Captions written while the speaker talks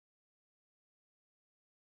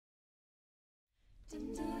I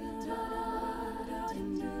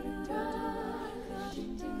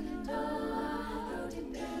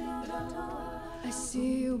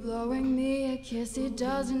see you blowing me a kiss. It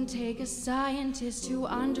doesn't take a scientist to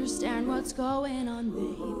understand what's going on,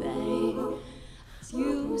 baby.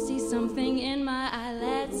 You see something in my eye,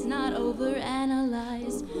 let's not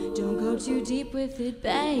overanalyze. Don't go too deep with it,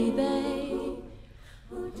 baby.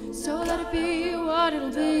 So let it be what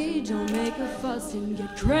it'll be. Don't make a fuss and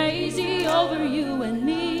get crazy over you and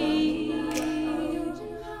me.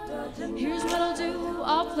 Here's what I'll do,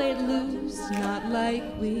 I'll play it loose, not like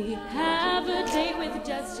we have a date with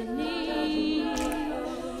destiny.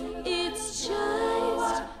 It's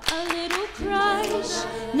just a little crush,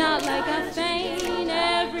 not like I faint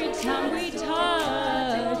every time we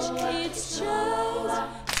touch. It's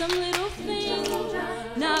just some little thing,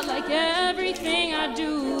 not like everything I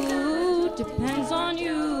do depends on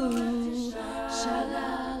you.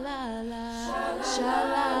 Sha-la-la-la,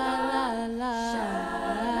 sha-la-la-la.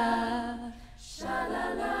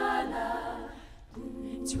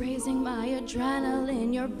 It's raising my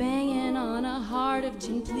adrenaline, you're banging on a heart of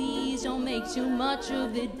tin. Please don't make too much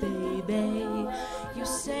of it, baby. You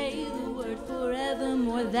say the word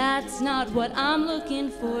forevermore, that's not what I'm looking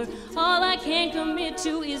for. All I can commit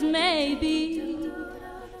to is maybe.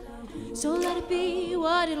 So let it be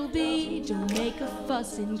what it'll be. Don't make a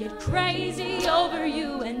fuss and get crazy over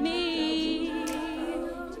you and me.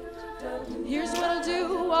 Here's what I'll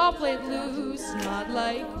do, I'll play it loose, not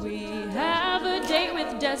like we have a date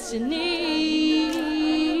with destiny.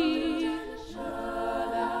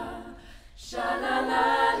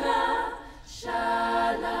 Sha-la-la-la,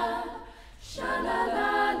 sha-la,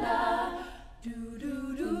 sha-la-la-la,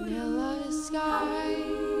 do-do-do. Vanilla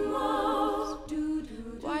skies,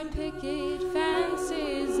 white picket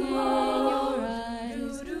fences in your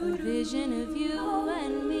eyes, a vision of you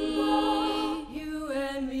and me. You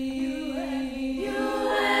and me.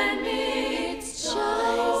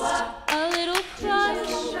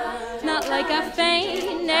 Like I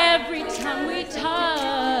faint every time we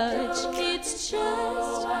touch. It's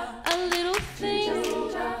just a little thing,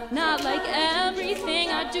 not like everything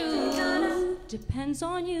I do depends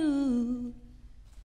on you.